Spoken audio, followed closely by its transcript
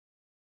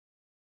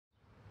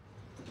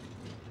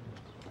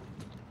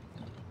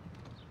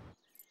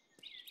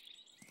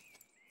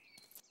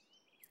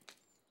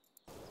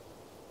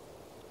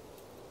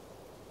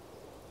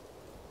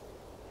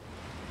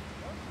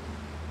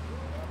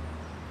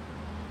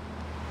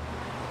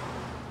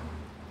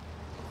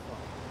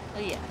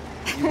But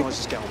yeah. You guys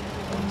just get on with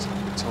it.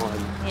 Have a good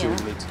time, do what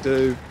you need to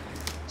do.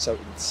 So what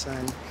you need to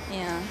say.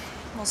 Yeah,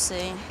 we'll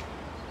see.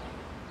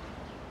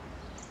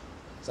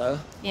 So?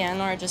 Yeah,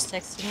 Nora just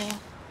texted me.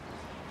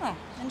 Oh,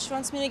 and she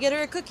wants me to get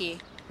her a cookie.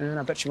 And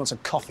I bet she wants a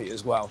coffee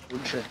as well,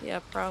 wouldn't she? Yeah,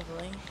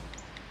 probably.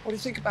 What do you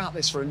think about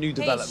this for a new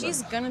development? Hey,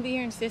 she's gonna be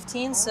here in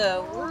 15,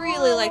 so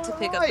really like to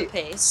pick up the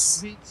pace.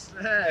 Sweet.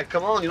 Yeah,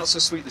 come on, you're not so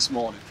sweet this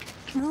morning.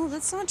 No,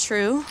 that's not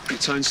true. Your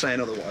tone's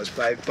saying otherwise,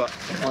 babe, but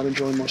I'm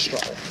enjoying my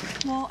stroll.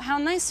 Well, how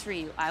nice for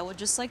you. I would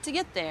just like to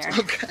get there.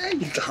 Okay,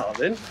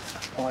 darling.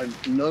 I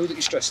know that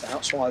you're stressed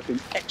out, so I've been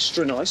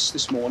extra nice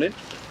this morning,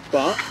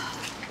 but,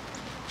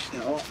 you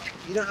know,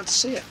 you don't have to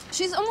see her.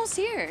 She's almost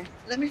here.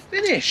 Let me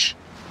finish.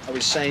 I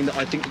was saying that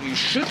I think that you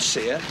should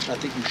see her. I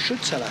think you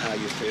should tell her how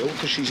you feel,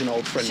 because she's an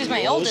old friend She's of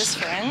yours. my oldest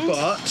friend.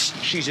 But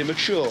she's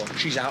immature.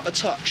 She's out of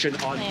touch, and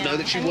I know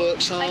that she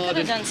works hard. I could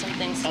have done some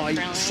things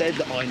differently. I said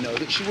that I know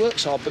that she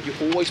works hard, but you're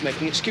always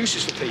making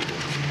excuses for people.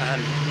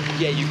 And,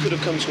 yeah, you could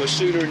have come to her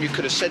sooner, and you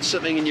could have said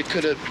something, and you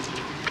could have...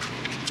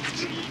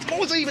 What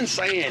was I even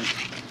saying?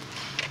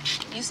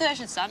 You said I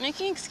should stop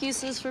making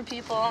excuses for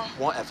people.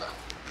 Whatever.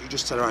 You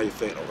just tell her how you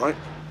feel, all right?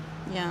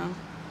 Yeah.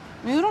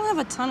 I mean, we don't have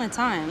a ton of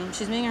time.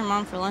 She's meeting her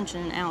mom for lunch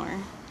in an hour.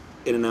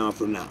 In an hour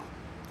from now,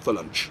 for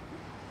lunch.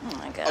 Oh,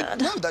 my God.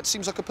 No, that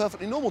seems like a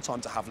perfectly normal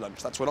time to have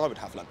lunch. That's when I would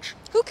have lunch.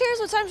 Who cares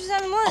what time she's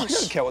having lunch? I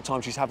don't care what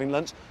time she's having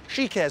lunch.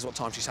 She cares what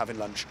time she's having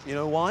lunch. You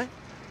know why?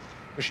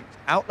 Because she was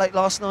out late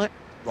last night,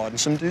 riding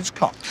some dude's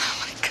cock.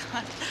 Oh, my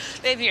God.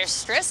 Baby, you're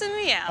stressing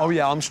me out. Oh,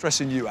 yeah, I'm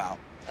stressing you out.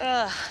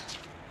 Ugh.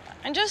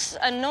 I'm just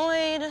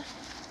annoyed.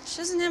 She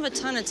doesn't have a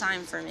ton of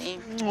time for me.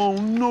 Oh,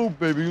 no,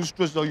 baby. You're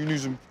stressed out. You need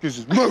some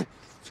kisses. No!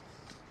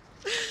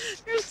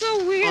 You're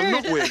so weird. I'm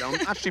not weird. I'm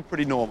actually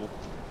pretty normal.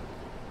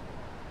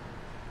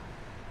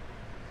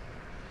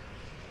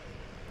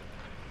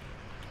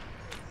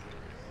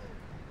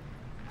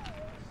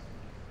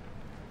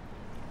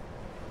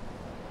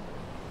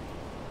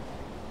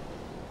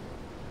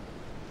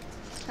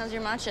 How's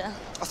your matcha?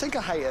 I think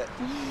I hate it.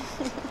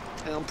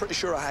 Yeah, I'm pretty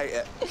sure I hate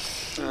it.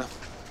 Yeah.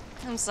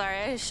 I'm sorry,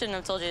 I shouldn't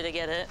have told you to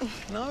get it.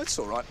 No, it's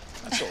all right.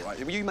 That's all right.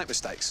 You make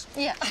mistakes.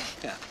 Yeah.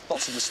 Yeah,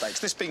 lots of mistakes.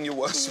 This being your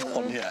worst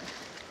one, yeah.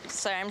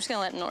 Sorry, I'm just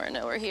gonna let Nora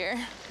know we're here.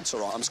 It's all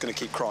right. I'm just going to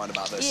keep crying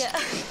about this.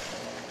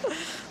 Yeah.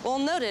 Well,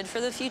 noted for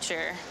the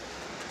future.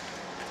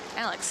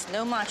 Alex,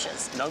 no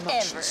matchas. No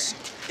matchas.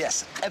 Ever.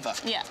 Yes, ever.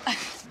 Yeah.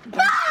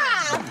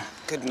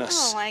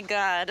 Goodness. Oh, my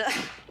God.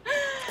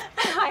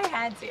 I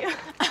had to.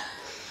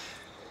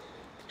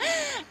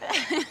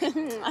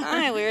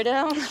 Hi,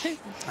 weirdo.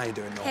 How you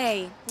doing, Nora?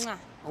 Hey.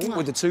 Oh,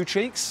 with the two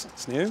cheeks.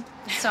 It's new.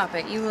 Stop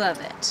it. You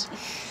love it.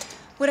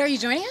 What, are you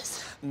joining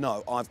us?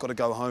 No, I've got to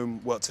go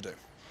home, work to do.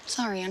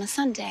 Sorry, on a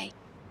Sunday.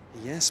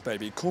 Yes,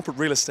 baby. Corporate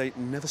real estate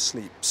never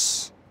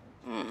sleeps.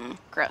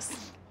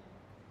 Gross.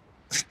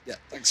 Yeah,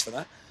 thanks for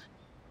that.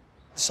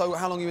 So,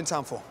 how long are you in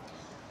town for?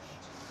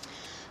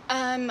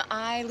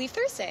 I leave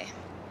Thursday.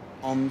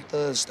 On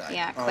Thursday?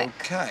 Yeah, quick.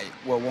 Okay.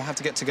 Well, we'll have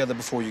to get together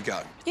before you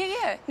go.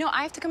 Yeah. No,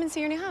 I have to come and see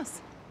your new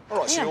house. All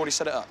right, so Yeah. you already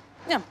set it up?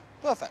 Yeah.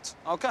 Perfect.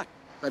 Okay.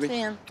 Baby,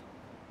 Yeah.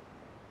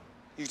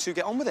 you two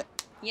get on with it.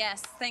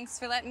 Yes, thanks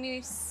for letting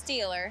me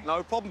steal her.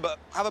 No problem, but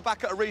have her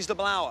back at a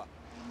reasonable hour.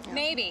 Yeah.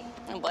 Maybe.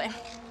 Oh, boy.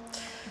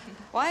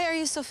 Why are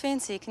you so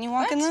fancy? Can you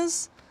walk in What?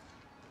 those?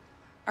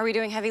 Are we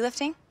doing heavy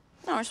lifting?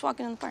 No, we're just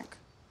walking in the park.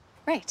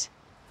 Right.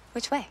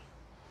 Which way?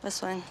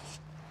 This one.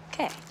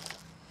 Okay.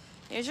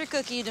 Here's your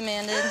cookie you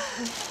demanded.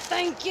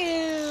 Thank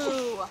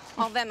you.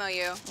 I'll Venmo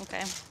you.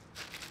 Okay.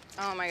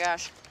 Oh, my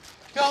gosh.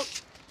 Yo,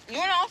 you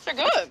and Alex are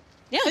good.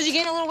 Yeah. Did you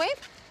gain a little weight?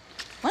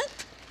 What?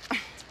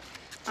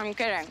 I'm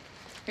kidding.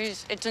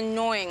 It's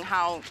annoying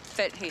how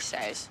fit he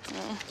stays.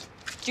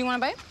 Do you want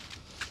a bite?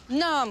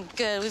 No, I'm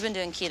good. We've been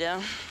doing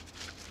keto.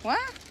 What?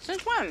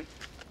 Since when?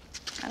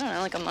 I don't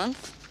know, like a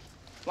month.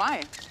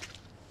 Why?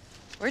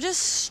 We're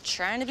just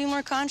trying to be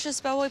more conscious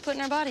about what we put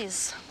in our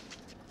bodies.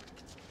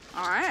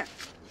 All right.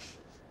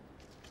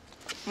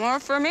 More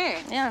for me.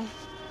 Yeah.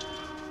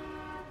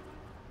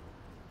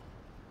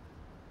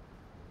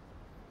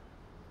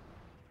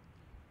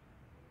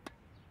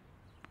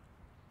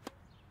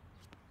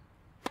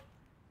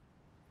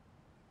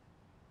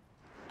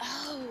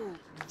 Oh,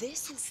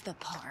 this is the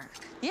park.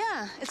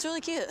 Yeah, it's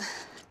really cute.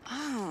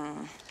 Oh.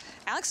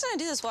 Alex and I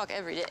do this walk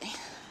every day.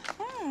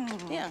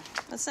 Yeah,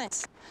 that's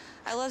nice.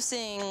 I love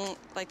seeing,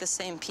 like, the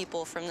same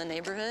people from the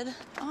neighborhood.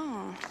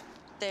 Oh.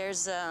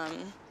 There's,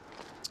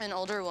 an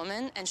older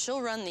woman, and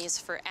she'll run these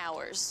for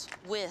hours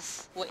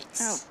with weights.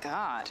 Oh,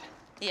 God.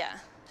 Yeah.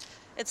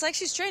 It's like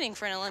she's training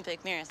for an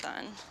Olympic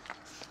marathon.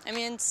 I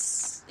mean,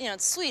 it's, you know,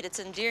 it's sweet, it's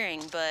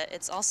endearing, but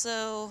it's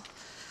also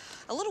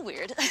a little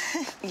weird.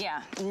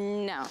 Yeah,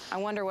 no. I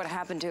wonder what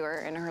happened to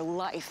her in her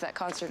life that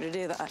caused her to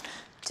do that.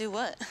 Do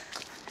what?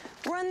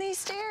 Run these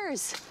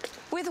stairs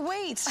with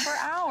weights for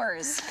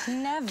hours.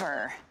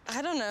 Never.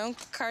 I don't know,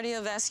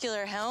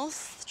 cardiovascular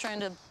health,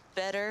 trying to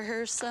better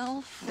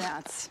herself.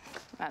 That's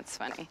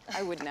funny.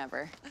 I would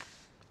never.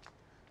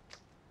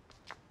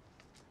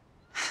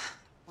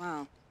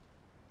 Wow.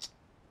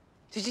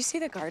 Did you see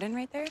the garden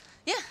right there?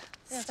 Yeah,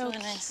 Yeah, it's so really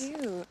nice.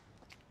 cute.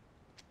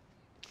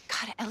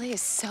 God, LA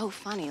is so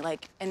funny.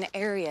 Like, an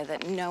area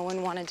that no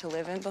one wanted to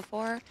live in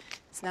before,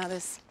 it's now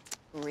this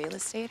real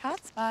estate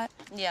hotspot.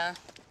 Yeah.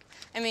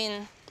 I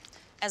mean,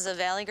 as a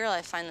Valley girl,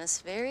 I find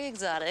this very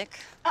exotic.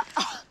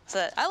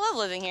 So I love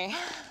living here.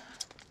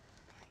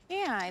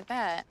 Yeah, I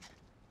bet.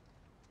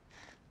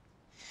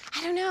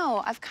 I don't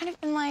know. I've kind of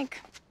been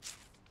like,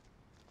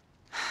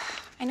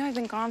 I know I've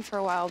been gone for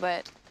a while,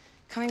 but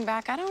coming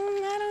back, I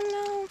don't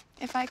know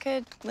if I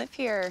could live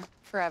here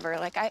forever.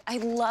 Like, I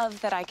love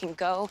that I can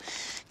go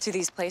to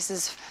these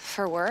places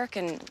for work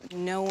and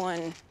no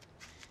one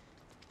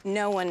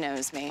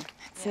knows me.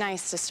 It's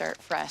nice to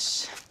start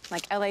fresh.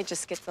 Like, LA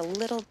just gets a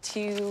little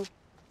too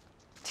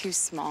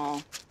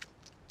small.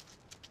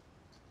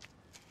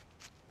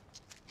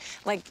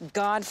 Like,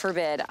 God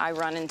forbid I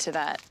run into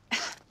that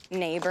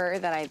neighbor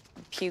that I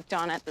puked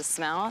on at the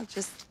smell.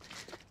 Just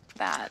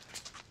that.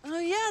 Oh,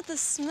 yeah, the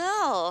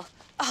smell.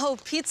 Oh,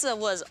 pizza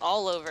was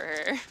all over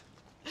her.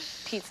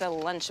 Pizza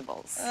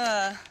Lunchables.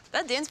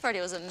 That dance party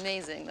was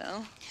amazing,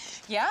 though.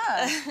 Yeah,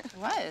 it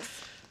was.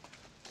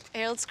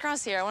 Here, let's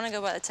cross here. I want to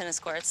go by the tennis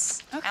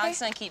courts. Okay.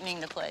 Alex and I keep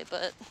meaning to play,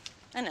 but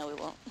I know we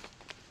won't.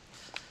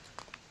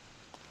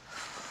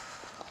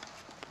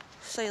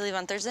 So you leave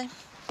on Thursday?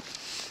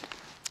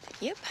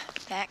 Yep,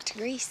 back to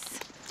Greece.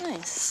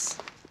 Nice.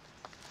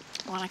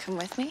 Wanna come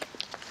with me?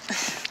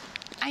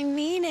 I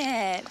mean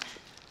it.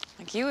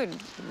 Like, you would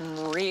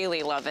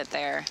really love it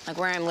there. Like,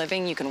 where I'm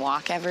living, you can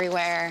walk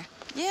everywhere.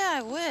 Yeah,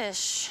 I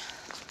wish.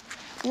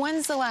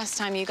 When's the last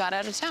time you got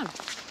out of town?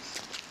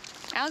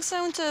 Alex and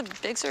I went to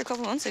Big Sur a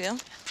couple months ago.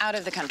 Out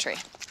of the country.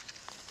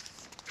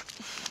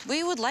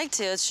 We would like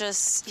to. It's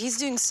just he's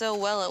doing so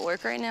well at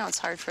work right now, it's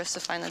hard for us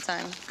to find the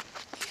time.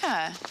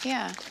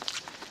 Yeah.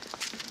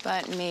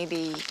 But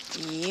maybe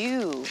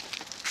you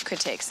could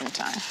take some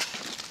time.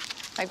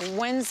 Like,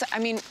 I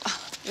mean,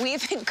 we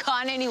haven't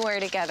gone anywhere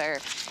together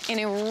in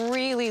a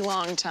really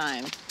long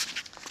time.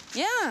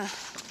 Yeah,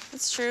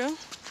 that's true.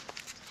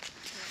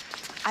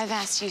 I've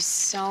asked you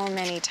so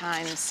many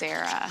times,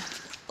 Sarah.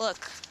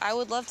 Look, I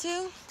would love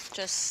to,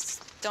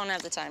 just don't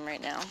have the time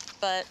right now.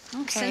 But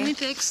Okay. send me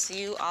pics.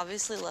 You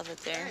obviously love it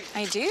there.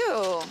 I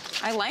do.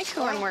 I like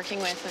who I'm working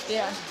with.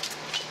 Yeah.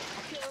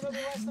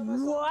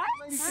 What?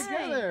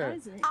 Together.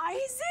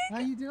 Isaac? How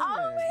you doing?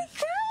 Oh my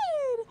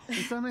god!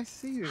 It's so nice to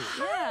see you.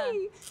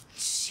 Hi.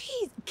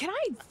 Jeez, can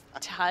I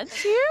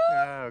touch you?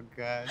 Oh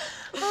God.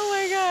 Oh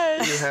my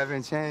god. You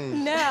haven't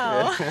changed.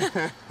 No.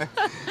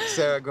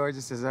 Sarah,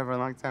 gorgeous as ever.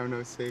 Long time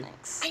no see.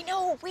 Thanks. I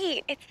know,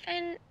 wait, it's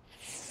been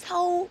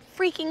so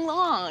freaking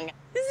long.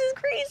 This is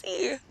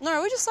crazy.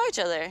 Nora, we just saw each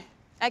other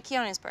at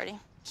Keanu's party.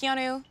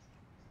 Keanu?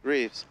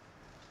 Reeves.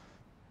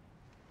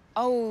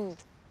 Oh,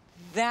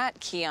 that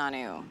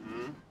Keanu.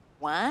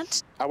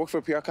 What? I work for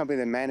a PR company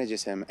that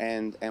manages him,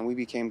 and we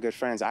became good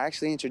friends. I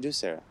actually introduced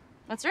Sarah.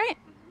 That's right.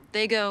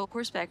 They go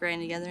horseback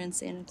riding together in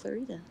Santa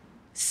Clarita.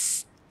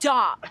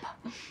 Stop.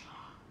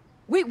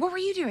 Wait, what were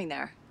you doing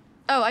there?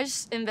 Oh, I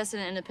just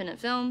invested in independent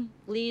film,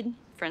 lead,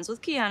 friends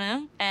with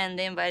Keanu, and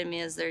they invited me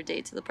as their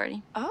date to the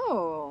party.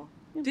 Oh.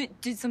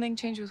 Did something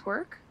change with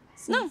work?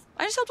 No,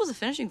 I just helped with the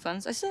finishing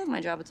funds. I still have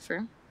my job at the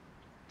firm.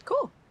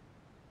 Cool.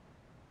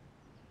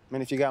 I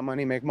mean, if you got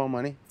money, make more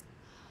money.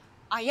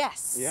 Ah,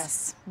 yes.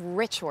 Yes.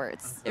 Rich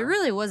words. It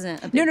really wasn't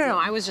a big No, deal.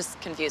 I was just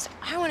confused.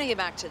 I want to get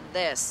back to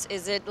this.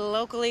 Is it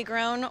locally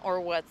grown or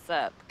what's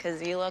up?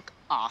 Because you look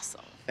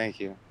awesome.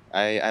 Thank you.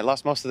 I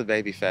lost most of the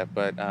baby fat,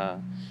 but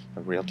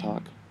real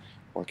talk,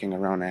 working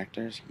around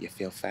actors, you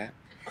feel fat.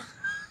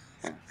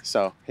 Yeah.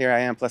 So here I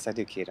am. Plus, I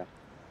do keto.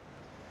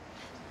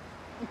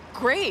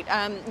 Great.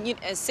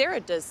 Sarah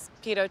does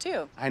keto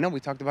too. I know.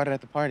 We talked about it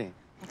at the party.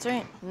 That's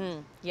right.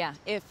 Yeah.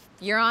 If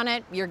you're on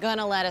it, you're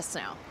gonna let us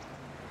know.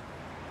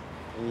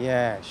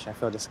 Yes, I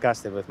feel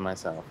disgusted with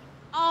myself.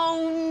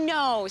 Oh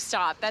no!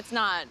 Stop. That's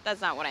not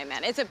what I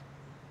meant. It's a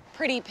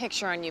pretty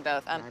picture on you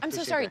both. I'm so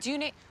appreciate sorry.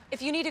 that.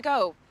 If you need to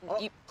go,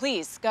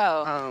 please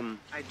go.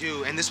 I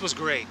do, and this was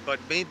great, but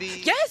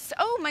maybe. Yes.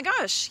 Oh my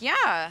gosh.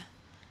 Yeah.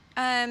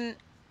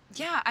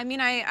 Yeah. I mean,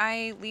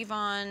 I leave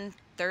on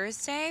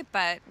Thursday,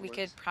 but we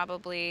could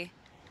probably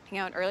hang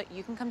out early.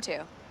 You can come too.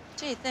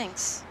 Gee,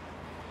 thanks.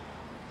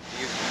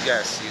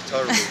 Yes, you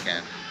totally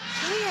can.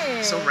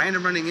 Here. So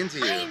random running into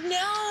you. I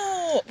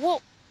know.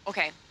 Well,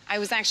 okay. I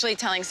was actually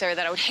telling Sarah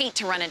that I would hate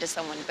to run into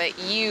someone, but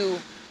you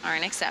are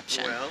an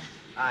exception. Well,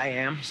 I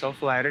am so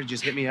flattered.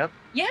 Just hit me up.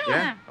 Yeah.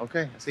 Yeah.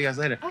 Okay. I'll see you guys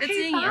later. Okay, Good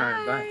seeing you. bye.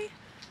 All right,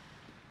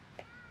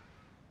 bye.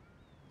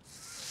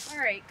 All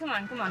right, come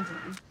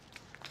on.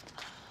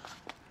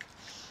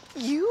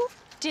 You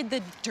did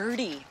the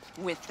dirty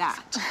with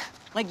that.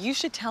 Like, you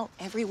should tell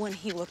everyone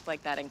he looked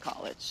like that in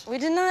college. We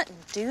did not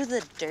do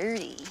the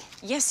dirty.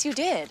 Yes, you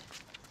did.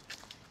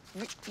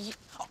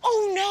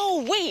 Oh,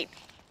 no, wait.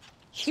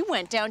 He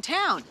went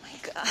downtown. Oh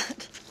my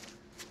God.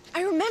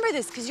 I remember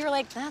this because you're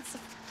like,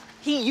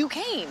 you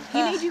came.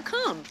 He made you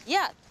come.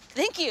 Yeah,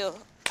 thank you.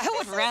 I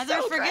would This is rather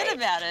so forget great.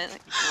 about it.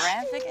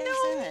 Graphic as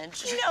No,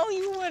 image. No,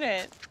 you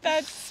wouldn't.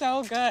 That's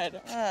so good.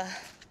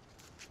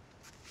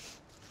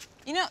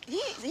 You know,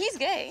 he's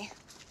gay.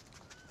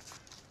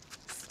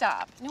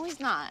 stop. No,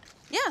 he's not.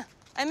 Yeah,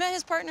 I met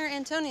his partner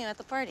Antonio at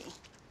the party.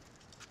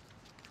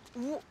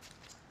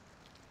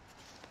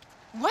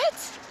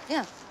 What?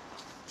 Yeah.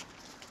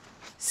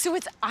 So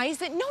it's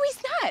Isaac? No,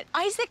 he's not.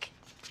 Isaac?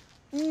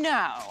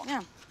 No.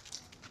 Yeah.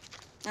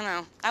 I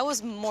know. I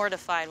was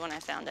mortified when I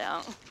found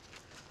out.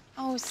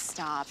 Oh,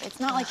 stop. It's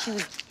not like he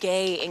was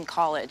gay in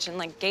college, and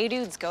like gay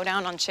dudes go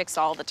down on chicks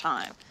all the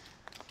time.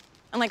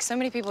 And like so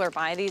many people are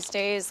bi these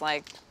days,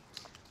 like.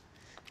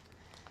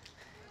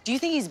 Do you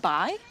think he's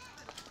bi?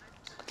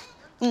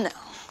 No.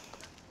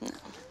 No.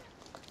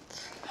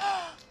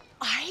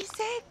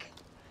 Isaac?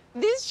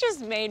 This just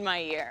made my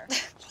year.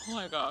 Oh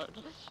my God.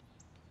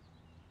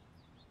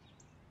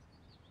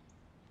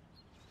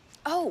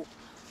 Oh,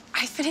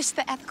 I finished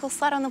The Ethical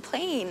Slut on the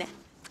plane.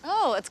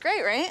 Oh, it's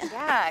great, right?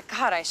 Yeah,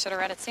 God, I should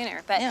have read it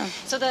sooner. But Yeah.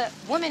 So the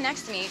woman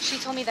next to me, she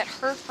told me that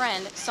her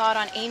friend saw it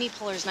on Amy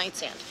Poehler's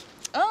nightstand.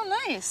 Oh,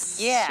 nice.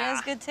 Yeah. She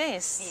has good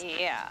taste.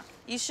 Yeah.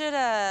 You should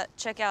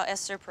check out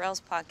Esther Perel's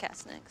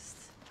podcast next.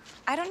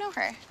 I don't know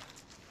her.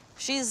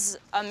 She's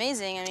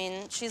amazing. I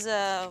mean, she's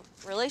a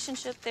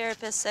relationship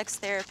therapist, sex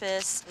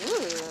therapist.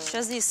 Ooh. She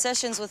has these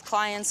sessions with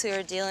clients who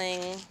are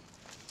dealing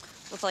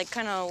with like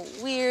kind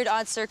of weird,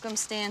 odd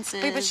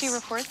circumstances. Wait, but she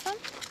records them?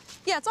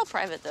 Yeah, it's all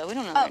private though. We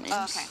don't know their names.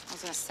 Oh, okay. I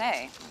was gonna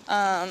say.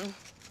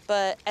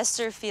 But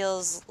Esther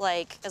feels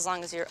like as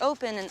long as you're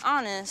open and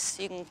honest,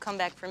 you can come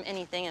back from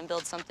anything and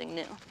build something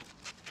new.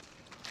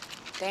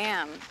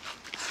 Damn.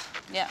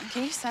 Yeah.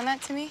 Can you send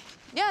that to me?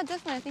 Yeah,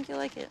 definitely. I think you'll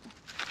like it.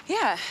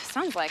 Yeah,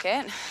 sounds like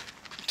it.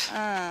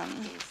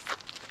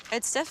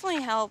 It's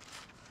definitely helped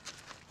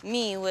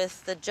me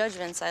with the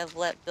judgments I've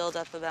let build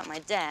up about my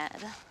dad.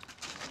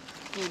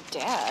 Your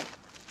dad?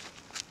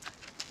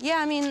 Yeah,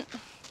 I mean,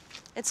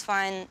 it's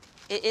fine.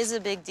 It is a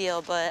big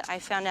deal, but I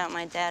found out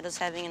my dad was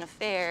having an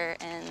affair,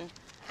 and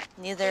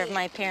neither of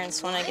my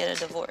parents want to get a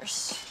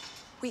divorce.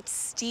 Wait,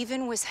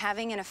 Steven was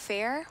having an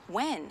affair?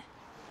 When?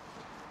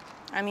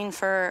 I mean,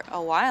 for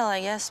a while,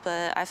 I guess,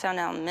 but I found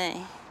out in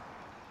May.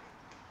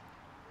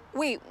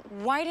 Wait,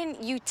 why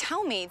didn't you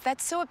tell me?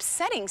 That's so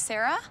upsetting,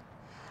 Sarah.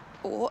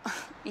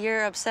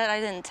 You're upset I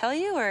didn't tell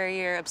you, or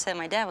you're upset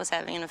my dad was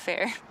having an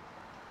affair?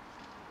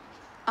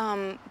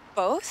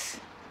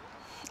 Both?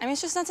 I mean,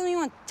 it's just not something you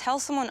want to tell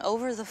someone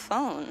over the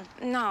phone.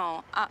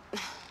 No,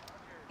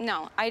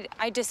 no,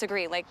 I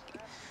disagree. Like,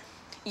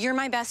 you're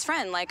my best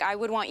friend. Like, I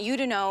would want you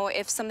to know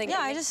if something... Yeah,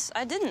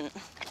 I didn't.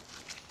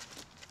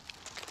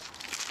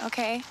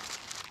 Okay.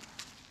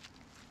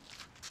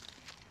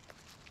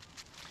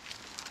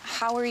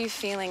 How are you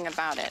feeling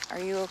about it? Are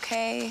you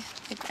okay?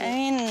 I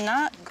mean,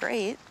 not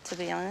great, to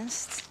be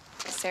honest.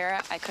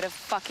 Sarah, I could have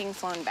fucking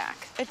flown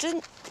back. It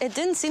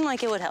didn't seem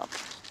like it would help.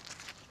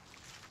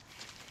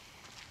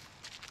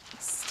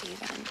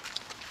 Steven.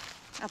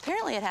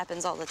 Apparently it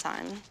happens all the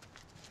time.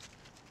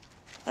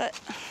 But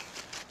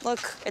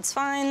look, it's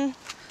fine.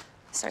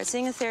 I started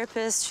seeing a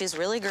therapist. She's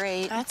really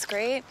great. That's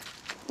great.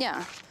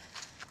 Yeah.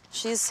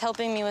 She's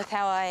helping me with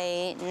how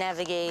I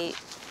navigate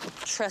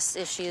trust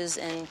issues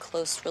in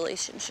close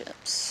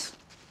relationships.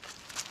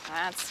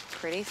 That's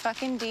pretty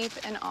fucking deep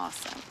and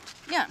awesome.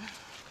 Yeah.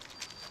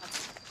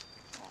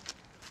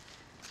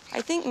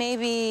 I think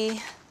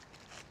maybe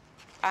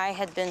I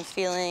had been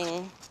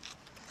feeling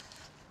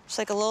just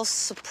like a little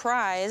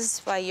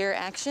surprised by your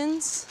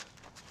actions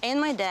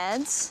and my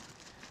dad's.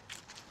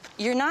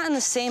 You're not in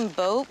the same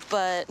boat,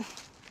 but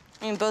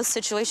I mean, both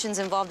situations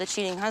involved a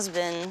cheating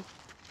husband.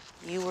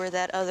 You were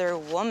that other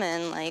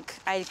woman. Like,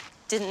 I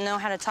didn't know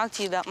how to talk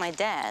to you about my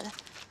dad.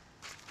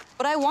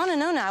 But I want to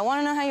know now. I want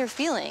to know how you're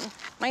feeling.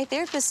 My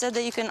therapist said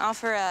that you can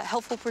offer a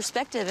helpful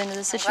perspective into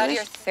the situation. How do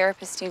your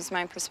therapist deems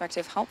my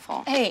perspective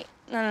helpful? Hey,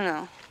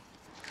 no.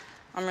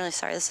 I'm really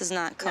sorry. This is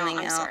not coming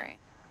out. I'm sorry.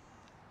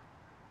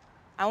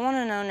 I want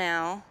to know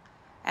now,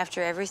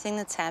 after everything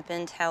that's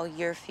happened, how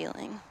you're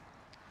feeling.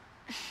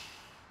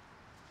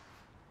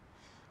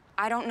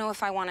 I don't know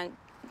if I want to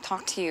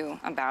talk to you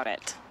about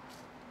it.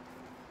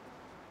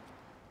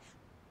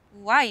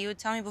 Why? You would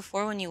tell me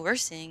before when you were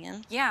seeing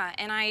him. Yeah,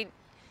 and I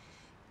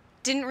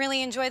didn't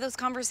really enjoy those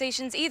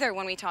conversations either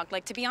when we talked.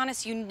 Like, to be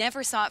honest, you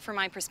never saw it from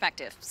my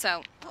perspective,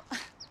 so.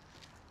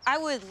 I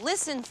would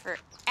listen for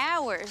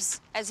hours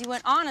as you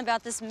went on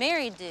about this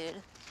married dude.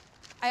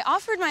 I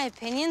offered my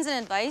opinions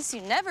and advice.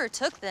 You never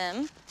took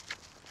them.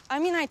 I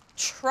mean, I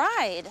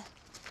tried.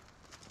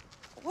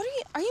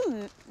 Are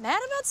you mad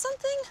about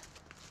something?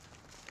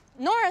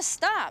 Nora,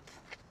 stop.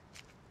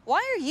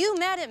 Why are you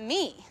mad at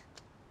me?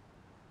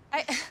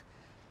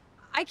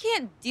 I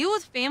can't deal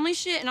with family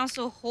shit and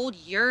also hold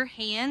your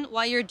hand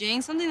while you're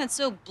doing something that's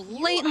so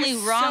blatantly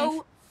wrong.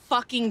 So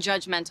fucking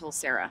judgmental,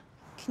 Sarah.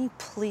 Can you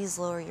please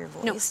lower your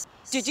voice? No.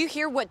 Did you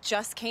hear what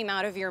just came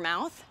out of your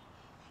mouth?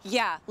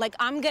 Yeah, like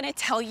I'm gonna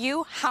tell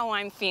you how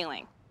I'm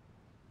feeling.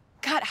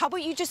 God, how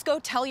about you just go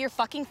tell your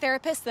fucking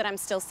therapist that I'm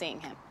still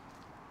seeing him?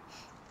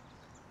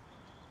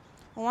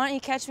 Well, why don't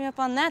you catch me up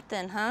on that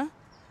then, huh?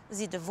 Is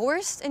he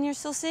divorced and you're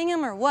still seeing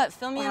him, or what?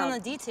 Fill me in on the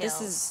details.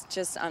 This is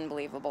just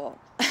unbelievable.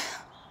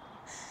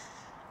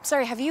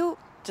 Sorry, have you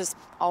just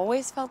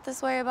always felt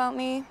this way about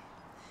me?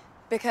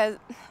 Because,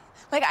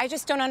 like, I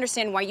just don't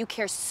understand why you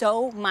care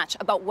so much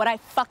about what I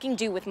fucking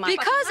do with my life.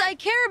 Because I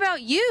care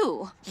about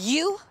you.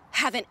 You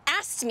haven't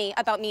asked me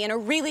about me in a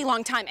really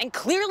long time, and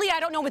clearly I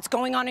don't know what's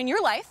going on in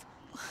your life.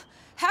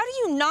 How do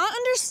you not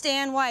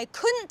understand why I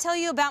couldn't tell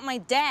you about my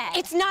dad?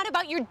 It's not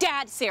about your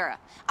dad, Sarah.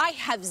 I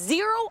have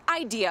zero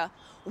idea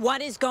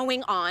what is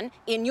going on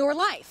in your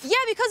life. Yeah,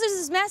 because there's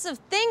this massive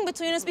thing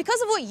between us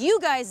because of what you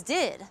guys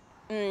did.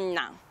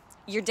 No.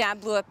 Your dad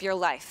blew up your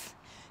life.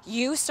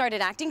 You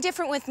started acting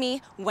different with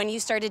me when you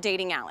started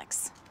dating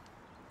Alex.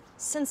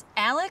 Since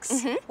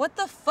Alex? What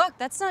the fuck?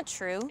 That's not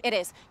true. It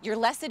is. You're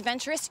less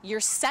adventurous,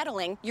 you're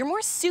settling, you're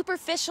more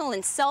superficial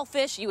and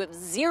selfish, you have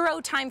zero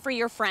time for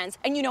your friends,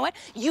 and you know what?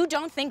 You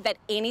don't think that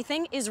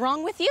anything is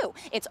wrong with you.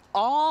 It's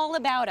all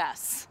about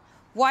us.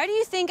 Why do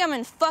you think I'm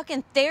in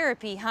fucking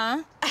therapy,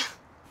 huh?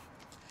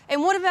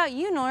 And what about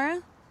you,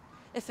 Nora?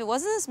 If it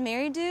wasn't this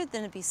married dude,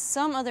 then it'd be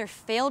some other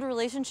failed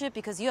relationship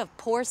because you have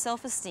poor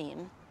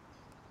self-esteem.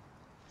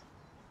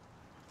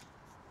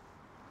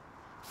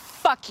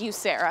 Fuck you,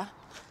 Sarah.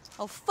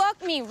 Oh,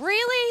 fuck me,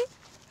 really?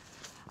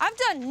 I've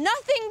done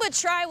nothing but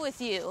try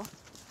with you.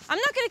 I'm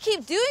not gonna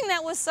keep doing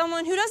that with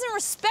someone who doesn't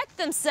respect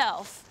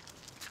themselves.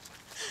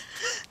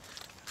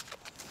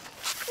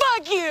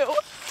 Fuck you!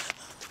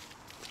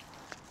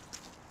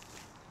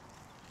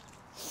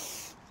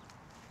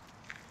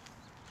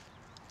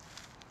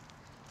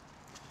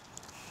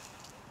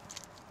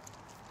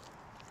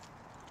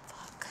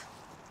 Fuck.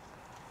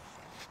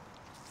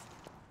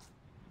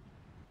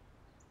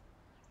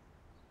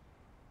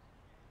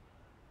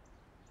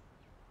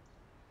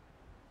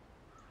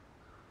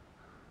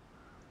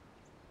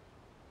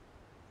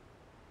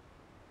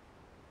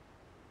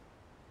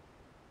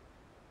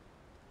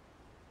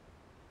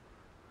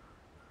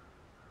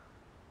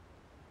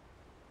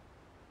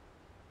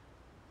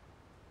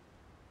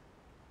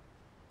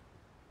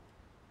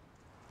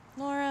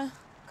 Nora,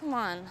 come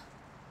on.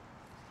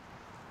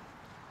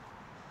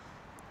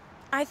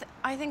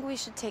 I think we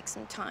should take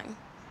some time.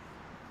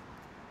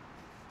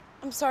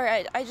 I'm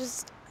sorry, I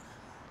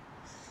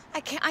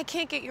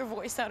can't get your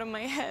voice out of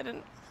my head,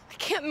 and I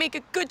can't make a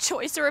good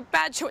choice or a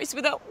bad choice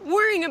without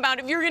worrying about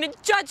if you're gonna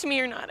judge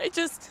me or not.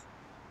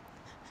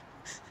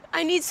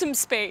 I need some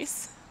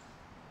space.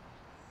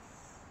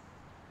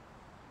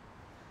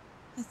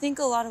 I think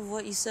a lot of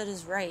what you said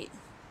is right.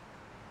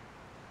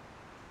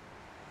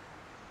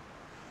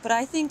 But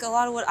I think a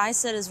lot of what I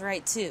said is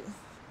right too.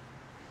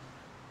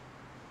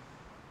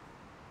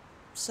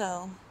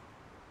 So,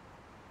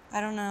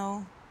 I don't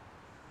know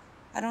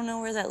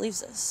where that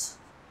leaves us.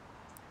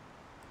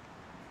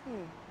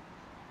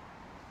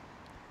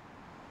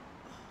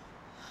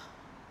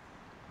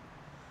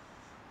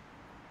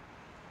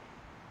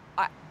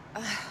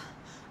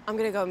 I'm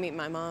gonna go meet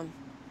my mom.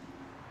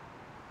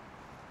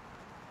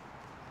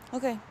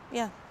 Okay,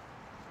 yeah,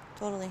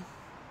 totally.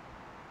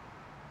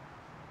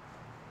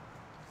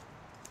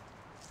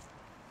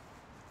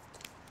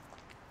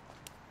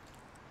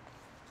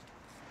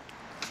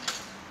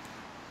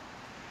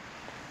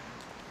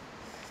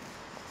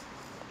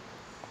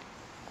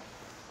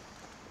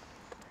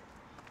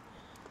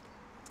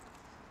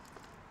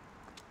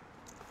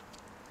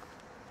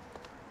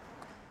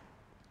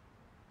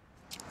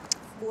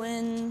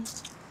 When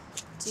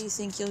do you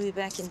think you'll be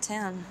back in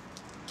town?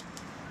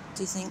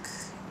 Do you think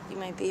you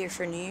might be here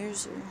for New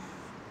Year's or?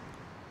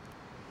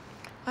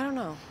 I don't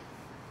know.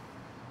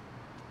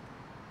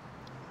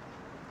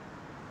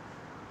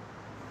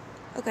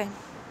 Okay.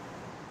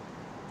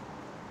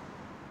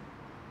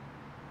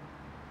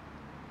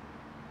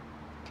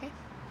 Okay.